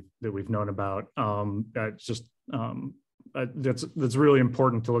barn that we've known about. That's really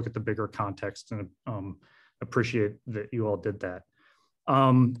important to look at the bigger context, and appreciate that you all did that.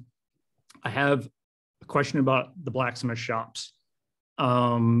 I have a question about the blacksmith shops.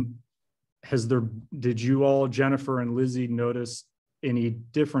 Did you all, Jennifer and Lizzie, notice any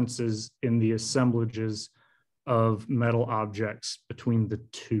differences in the assemblages of metal objects between the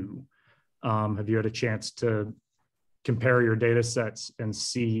two? Have you had a chance to compare your data sets and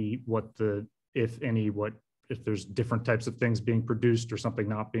see if there's different types of things being produced, or something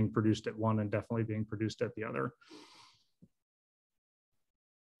not being produced at one and definitely being produced at the other?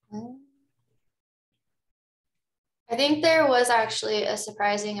 I think there was actually a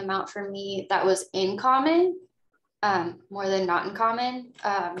surprising amount for me that was in common, more than not in common.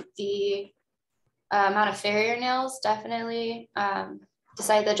 The amount of farrier nails, definitely. The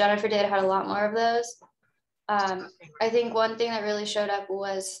site that Jennifer did had a lot more of those. I think one thing that really showed up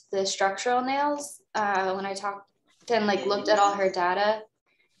was the structural nails. When I talked and looked at all her data,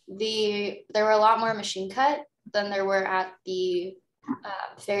 there were a lot more machine cut than there were at the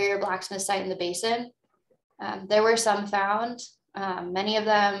farrier blacksmith site in the basin. There were some found. Many of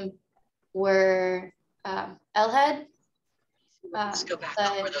them were L-head. Let's go back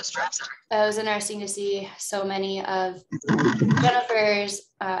where those straps are. It was interesting to see so many of Jennifer's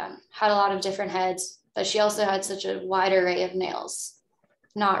had a lot of different heads, but she also had such a wide array of nails,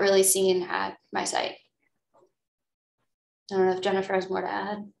 not really seen at my site. I don't know if Jennifer has more to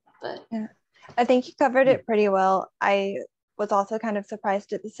add, but yeah, I think you covered it pretty well. I was also kind of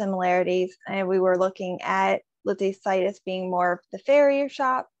surprised at the similarities, and we were looking at Lizzie's site as being more of the farrier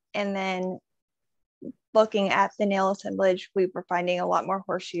shop, and then looking at the nail assemblage, we were finding a lot more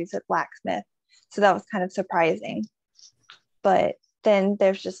horseshoes at Blacksmith. So that was kind of surprising. But then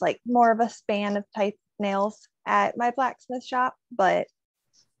there's just like more of a span of type nails at my blacksmith shop. But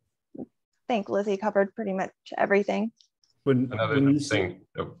I think Lizzie covered pretty much everything. Another thing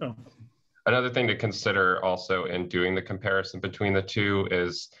to consider also in doing the comparison between the two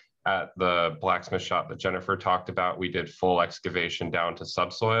is at the blacksmith shop that Jennifer talked about, we did full excavation down to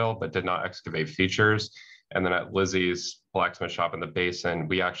subsoil, but did not excavate features. And then at Lizzie's blacksmith shop in the basin,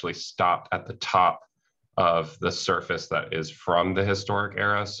 we actually stopped at the top of the surface that is from the historic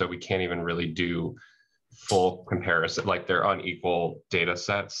era. So we can't even really do full comparison, like they're unequal data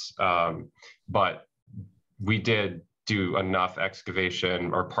sets. But we did do enough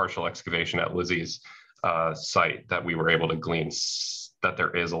excavation or partial excavation at Lizzie's site that we were able to glean that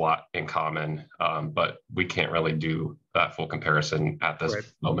there is a lot in common, but we can't really do that full comparison at this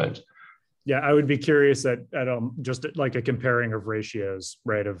moment. Yeah, I would be curious at just like a comparing of ratios,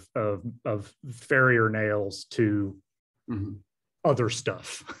 right, of farrier nails to other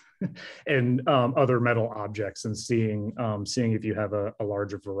stuff and other metal objects, and seeing if you have a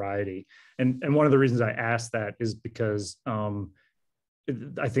larger variety. And one of the reasons I asked that is because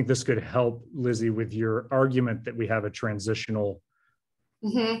I think this could help Lizzie with your argument that we have a transitional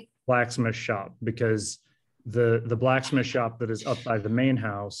blacksmith shop, because the blacksmith shop that is up by the main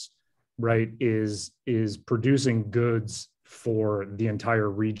house, right, is producing goods for the entire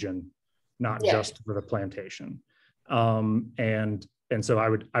region, not just for the plantation. And so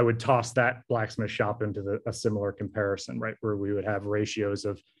I would toss that blacksmith shop into a similar comparison, right, where we would have ratios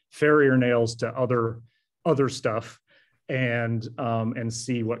of farrier nails to other stuff, and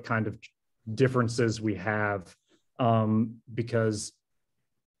see what kind of differences we have, because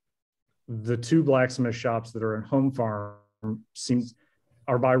the two blacksmith shops that are in Home Farm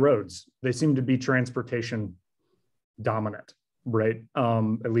are by roads. They seem to be transportation dominant, right?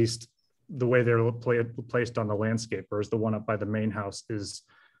 At least the way they're placed on the landscape, whereas the one up by the main house is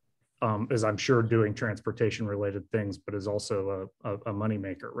I'm sure doing transportation related things, but is also a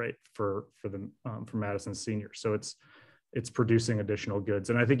moneymaker, right, for Madison Senior. So it's producing additional goods,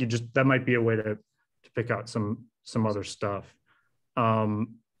 and I think that might be a way to pick out some other stuff.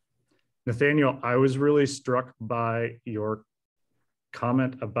 Nathaniel, I was really struck by your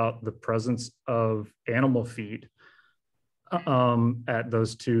comment about the presence of animal feed at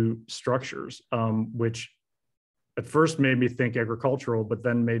those two structures, which at first made me think agricultural, but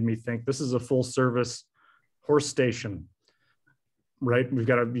then made me think this is a full service horse station, right?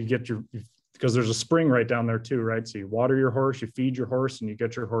 Because there's a spring right down there too, right? So you water your horse, you feed your horse, and you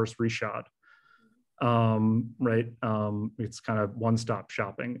get your horse reshod. Right. It's kind of one-stop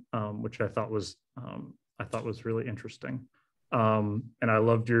shopping, which I thought was really interesting. And I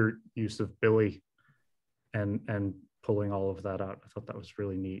loved your use of Billy and pulling all of that out. I thought that was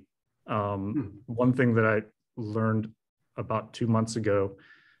really neat. One thing that I learned about 2 months ago,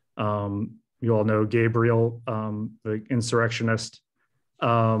 you all know Gabriel, the insurrectionist,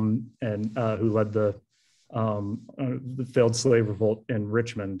 and who led the failed slave revolt in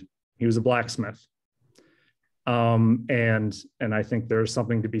Richmond. He was a blacksmith. And I think there's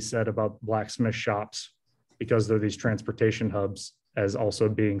something to be said about blacksmith shops, because they're these transportation hubs, as also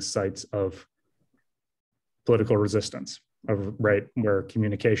being sites of political resistance, right, where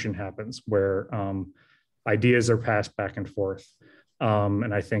communication happens, where ideas are passed back and forth.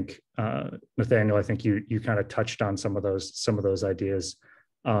 And I think Nathaniel, I think you kind of touched on some of those ideas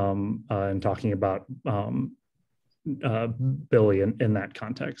in talking about Billy in that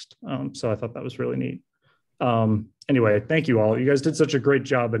context. So I thought that was really neat. Anyway, thank you all. You guys did such a great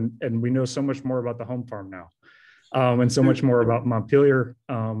job, and we know so much more about the home farm now, and so much more about Montpelier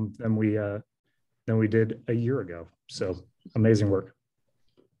than we did a year ago. So amazing work.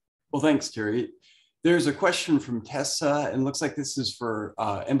 Well, thanks, Terry. There's a question from Tessa, and looks like this is for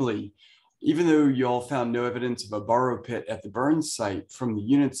Emily. Even though you all found no evidence of a borrow pit at the Burns site from the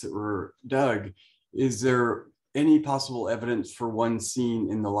units that were dug, is there any possible evidence for one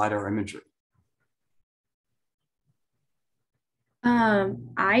seen in the LiDAR imagery?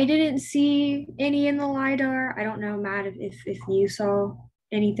 I didn't see any in the LiDAR. I don't know, Matt, if you saw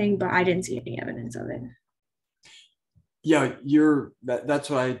anything, but I didn't see any evidence of it. Yeah, that's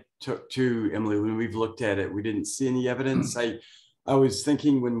what I took to, Emily. When we've looked at it, we didn't see any evidence. I was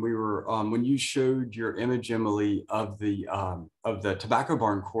thinking when we were when you showed your image, Emily, of the tobacco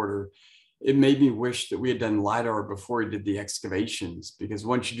barn quarter, it made me wish that we had done LiDAR before we did the excavations, because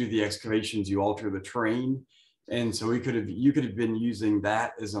once you do the excavations, you alter the terrain. And so you could have been using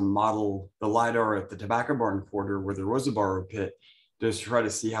that as a model, the LiDAR at the tobacco barn quarter where there was a borrow pit, to try to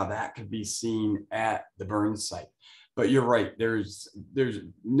see how that could be seen at the burn site. But you're right, there's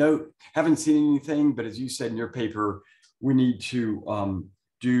haven't seen anything, but as you said in your paper, we need to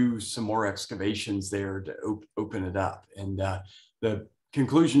do some more excavations there to open it up. And the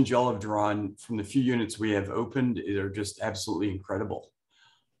conclusions y'all have drawn from the few units we have opened are just absolutely incredible.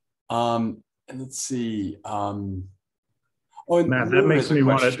 And let's see. Oh, Matt, that makes me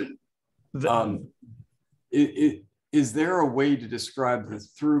want to. Is there a way to describe the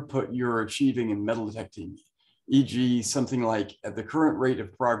throughput you're achieving in metal detecting? E.g., something like at the current rate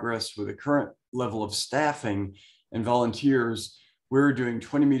of progress with the current level of staffing and volunteers, we're doing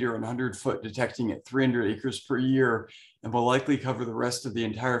 20 meter and 100 foot detecting at 300 acres per year, and will likely cover the rest of the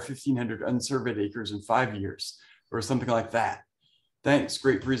entire 1,500 unsurveyed acres in 5 years, or something like that. Thanks,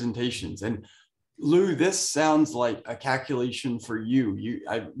 great presentations. And Lou, this sounds like a calculation for you.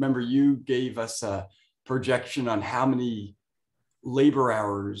 I remember you gave us a projection on how many labor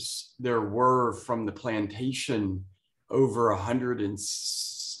hours there were from the plantation over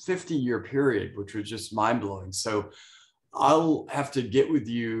 150-year period, which was just mind-blowing. So I'll have to get with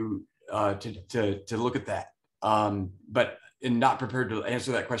you to look at that. But I'm not prepared to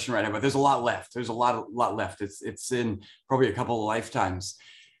answer that question right now, but there's a lot left. There's a lot left. It's in probably a couple of lifetimes.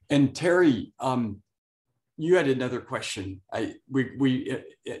 And Terry, you had another question.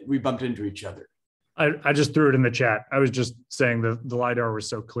 We bumped into each other. I just threw it in the chat. I was just saying that the LiDAR was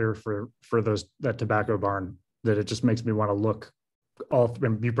so clear for that tobacco barn that it just makes me want to look all.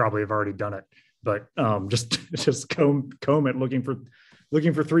 You probably have already done it, but just comb it, looking for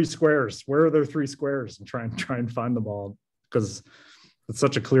 3 squares. Where are there 3 squares, and try and find them all, because it's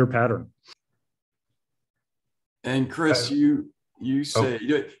such a clear pattern. And Chris, you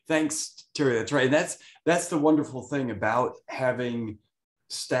say thanks, Terry. That's right. And that's the wonderful thing about having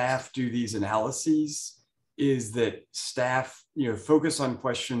staff do these analyses, is that staff focus on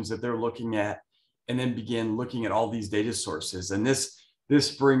questions that they're looking at, and then begin looking at all these data sources. And this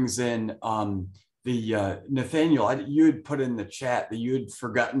brings in the Nathaniel. You had put in the chat that you had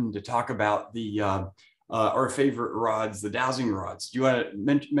forgotten to talk about the our favorite rods, the dowsing rods. Do you want to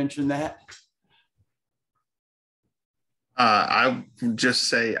mention that? I would just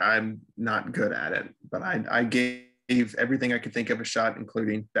say I'm not good at it, but I gave everything I could think of a shot,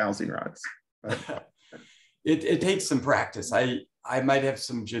 including dowsing rods. It takes some practice. I might have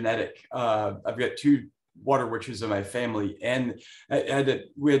some genetic. I've got 2 water witches in my family, and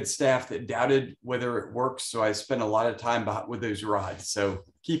we had staff that doubted whether it works. So I spent a lot of time with those rods. So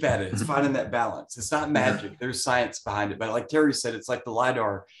keep at it. It's finding that balance. It's not magic. There's science behind it. But like Terry said, it's like the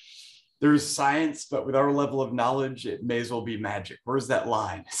LiDAR. There's science, but with our level of knowledge, it may as well be magic. Where's that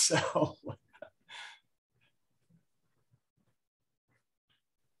line? So.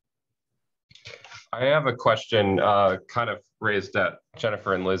 I have a question kind of raised at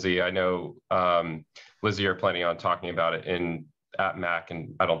Jennifer and Lizzie. I know Lizzie, you're planning on talking about it at MAC,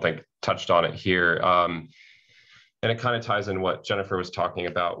 and I don't think touched on it here. And it kind of ties in what Jennifer was talking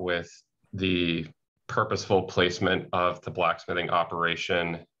about with the purposeful placement of the blacksmithing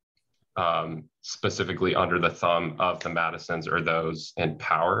operation, specifically under the thumb of the Madisons or those in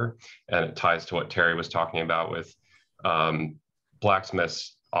power. And it ties to what Terry was talking about with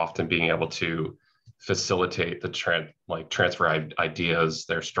blacksmiths often being able to facilitate the transfer ideas.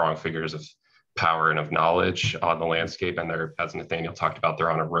 They're strong figures of power and of knowledge on the landscape, and they're, as Nathaniel talked about,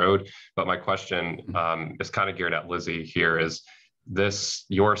 they're on a road. But my question is kind of geared at Lizzie here. Is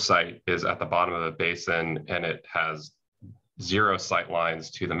your site is at the bottom of the basin, and it has 0 sight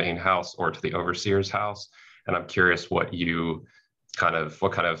lines to the main house or to the overseer's house, and I'm curious what kind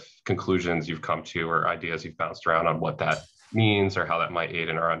of conclusions you've come to, or ideas you've bounced around on what that means, or how that might aid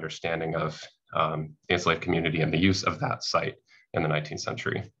in our understanding of the enslaved community and the use of that site in the 19th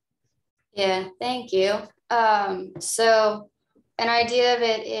century. Yeah, thank you. So an idea of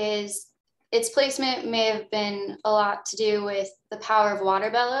it is its placement may have been a lot to do with the power of water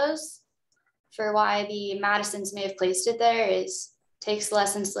bellows. For why the Madisons may have placed it there is takes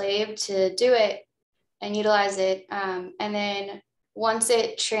less enslaved to do it and utilize it. And then once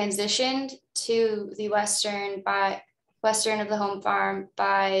it transitioned to the western of the home farm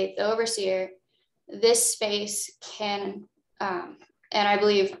by the overseer, this space can and I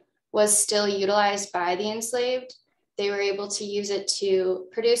believe was still utilized by the enslaved. They were able to use it to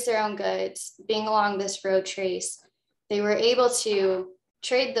produce their own goods. Being along this road trace, they were able to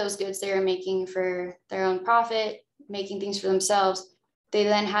trade those goods they were making for their own profit, making things for themselves. They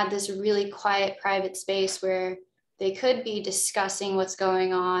then had this really quiet, private space where they could be discussing what's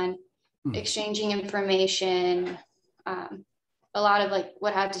going on, exchanging information, a lot of like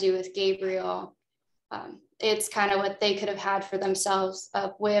what had to do with Gabriel. It's kind of what they could have had for themselves,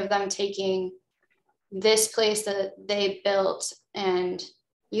 a way of them taking this place that they built and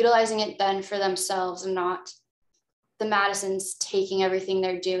utilizing it then for themselves, and not the Madisons taking everything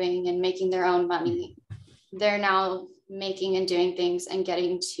they're doing and making their own money. They're now making and doing things and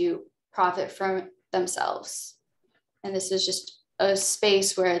getting to profit from themselves. And this is just a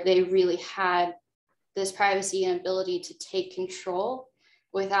space where they really had this privacy and ability to take control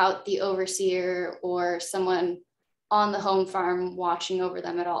without the overseer or someone on the home farm watching over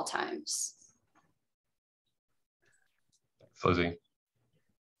them at all times. Thanks, Lizzie.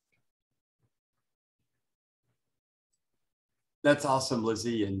 That's awesome,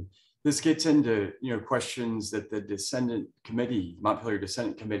 Lizzie. And this gets into, questions that the Descendant Committee, Montpelier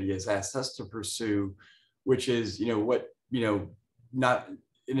Descendant Committee, has asked us to pursue, which is, not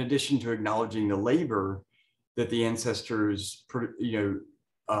in addition to acknowledging the labor that the ancestors,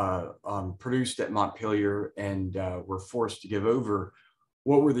 produced at Montpelier and were forced to give over,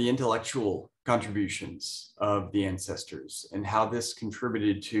 what were the intellectual contributions of the ancestors and how this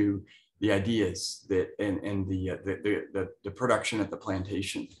contributed to the ideas that and the production at the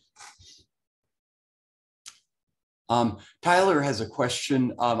plantation. Tyler has a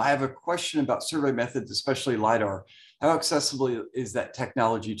question. I have a question about survey methods, especially LiDAR. How accessible is that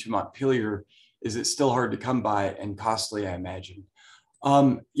technology to Montpelier? Is it still hard to come by and costly, I imagine?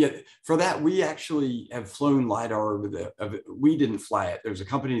 Yeah, for that, we actually have flown LiDAR we didn't fly it. There was a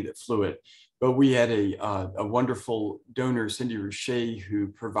company that flew it, but we had a wonderful donor, Cindy Richet, who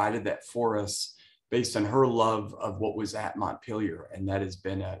provided that for us based on her love of what was at Montpelier. And that has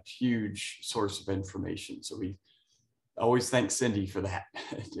been a huge source of information. So we always thank Cindy for that.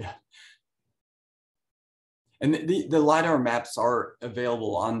 Yeah. And the LiDAR maps are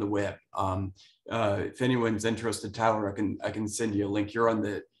available on the web. If anyone's interested, Tyler, I can send you a link. You're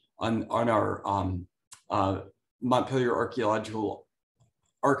on our Montpelier Archaeological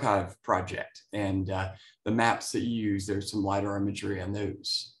Archive project, and the maps that you use, there's some LiDAR imagery on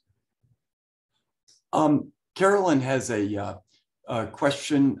those. Carolyn has a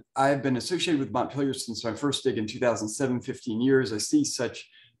question. I've been associated with Montpelier since my first dig in 2007, 15 years. I see such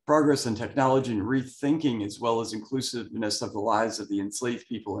progress in technology and rethinking, as well as inclusiveness of the lives of the enslaved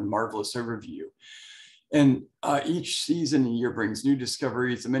people, and marvelous overview. And each season and year brings new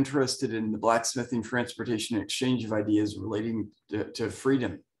discoveries. I'm interested in the blacksmithing, transportation, and exchange of ideas relating to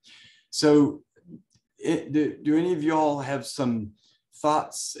freedom. So do any of y'all have some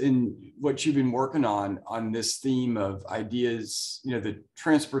thoughts in what you've been working on this theme of ideas, the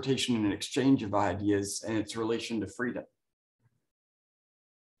transportation and exchange of ideas and its relation to freedom?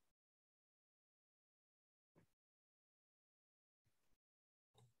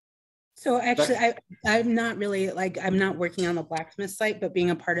 So actually, I'm not really I'm not working on the blacksmith site, but being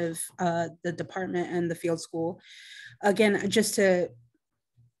a part of the department and the field school, again, just to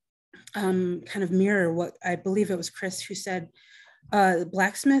kind of mirror what I believe it was Chris who said,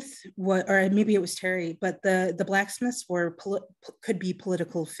 blacksmith, or maybe it was Terry, but the blacksmiths could be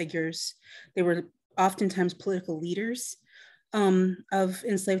political figures. They were oftentimes political leaders of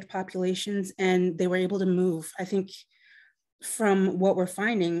enslaved populations, and they were able to move. I think from what we're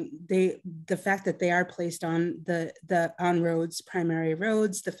finding, the fact that they are placed on on roads, primary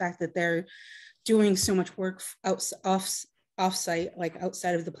roads, the fact that they're doing so much work off-site, like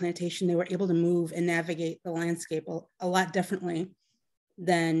outside of the plantation, they were able to move and navigate the landscape a lot differently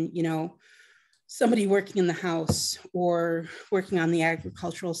than, somebody working in the house or working on the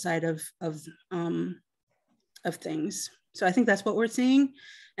agricultural side of things. So I think that's what we're seeing.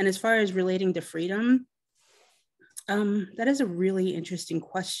 And as far as relating to freedom, that is a really interesting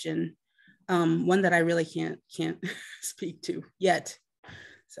question. One that I really can't speak to yet.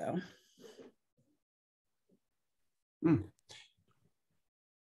 So.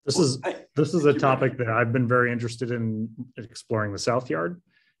 This is a topic that I've been very interested in exploring, the South Yard.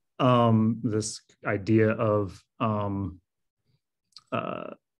 This idea of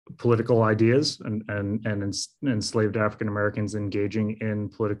political ideas and enslaved African Americans engaging in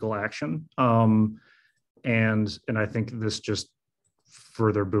political action. And I think this just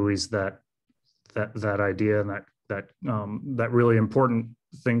further buoys that idea and that really important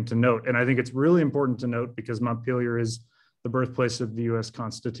thing to note. And I think it's really important to note because Montpelier is the birthplace of the US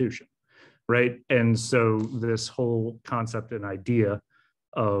Constitution, right? And so this whole concept and idea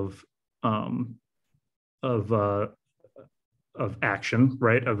of action,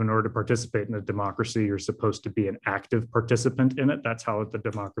 right? Of in order to participate in a democracy, you're supposed to be an active participant in it. That's how the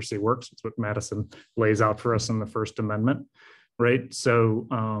democracy works. It's what Madison lays out for us in the First Amendment, right? So,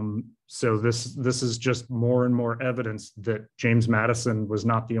 so this is just more and more evidence that James Madison was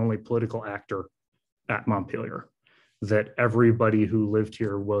not the only political actor at Montpelier, that everybody who lived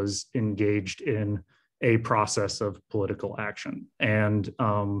here was engaged in a process of political action. And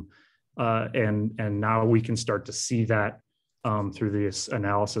now we can start to see that through this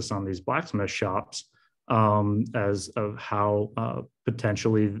analysis on these blacksmith shops as of how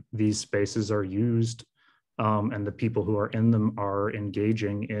potentially these spaces are used and the people who are in them are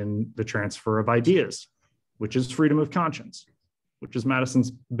engaging in the transfer of ideas, which is freedom of conscience, which is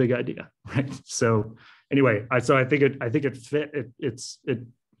Madison's big idea, right? So anyway, I think it fit.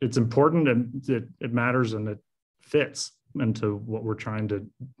 It's important and it matters and it fits into what we're trying to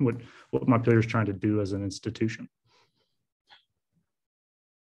what Montpelier is trying to do as an institution.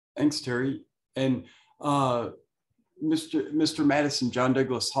 Thanks, Terry. And Mr. Madison, John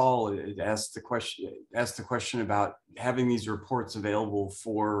Douglas Hall asked the question about having these reports available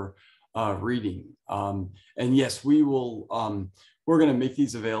for reading. And yes, we will. We're going to make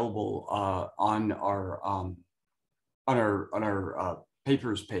these available on our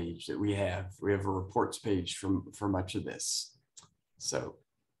papers page that we have. We have a reports page for much of this. So,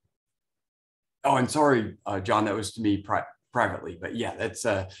 oh, and sorry, John, that was to me privately, but yeah, that's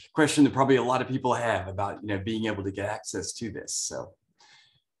a question that probably a lot of people have about, being able to get access to this. So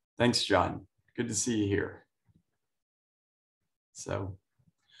thanks, John. Good to see you here. So,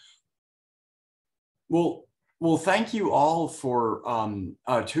 well, thank you all for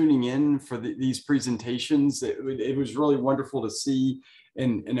tuning in for these presentations. It was really wonderful to see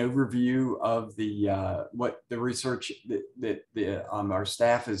an overview of what the research that our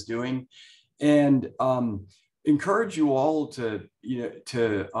staff is doing, and encourage you all to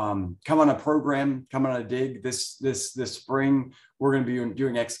come on a program, come on a dig this spring. We're going to be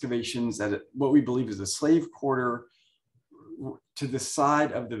doing excavations at what we believe is a slave quarter to the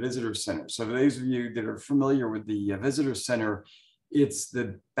side of the visitor center. So for those of you that are familiar with the visitor center, it's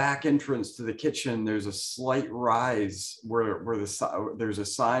the back entrance to the kitchen. There's a slight rise where there's a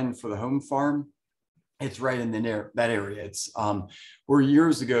sign for the home farm. It's right in that area. It's where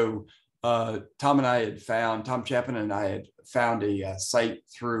years ago, Tom Chapman and I had found a site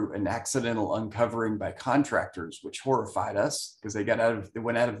through an accidental uncovering by contractors, which horrified us because they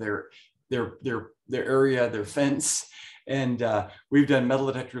went out of their area, their fence, and we've done metal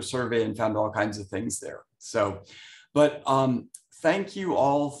detector survey and found all kinds of things there. So, but thank you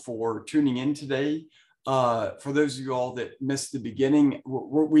all for tuning in today. For those of you all that missed the beginning,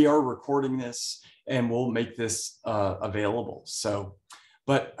 we are recording this and we'll make this available. So.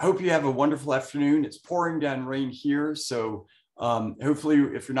 But hope you have a wonderful afternoon. It's pouring down rain here. So hopefully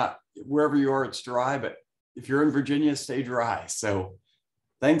if you're not, wherever you are, it's dry, but if you're in Virginia, stay dry. So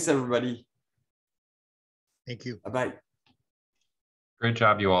thanks, everybody. Thank you. Bye-bye. Great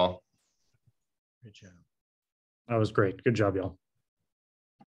job, you all. Great job. That was great. Good job, y'all.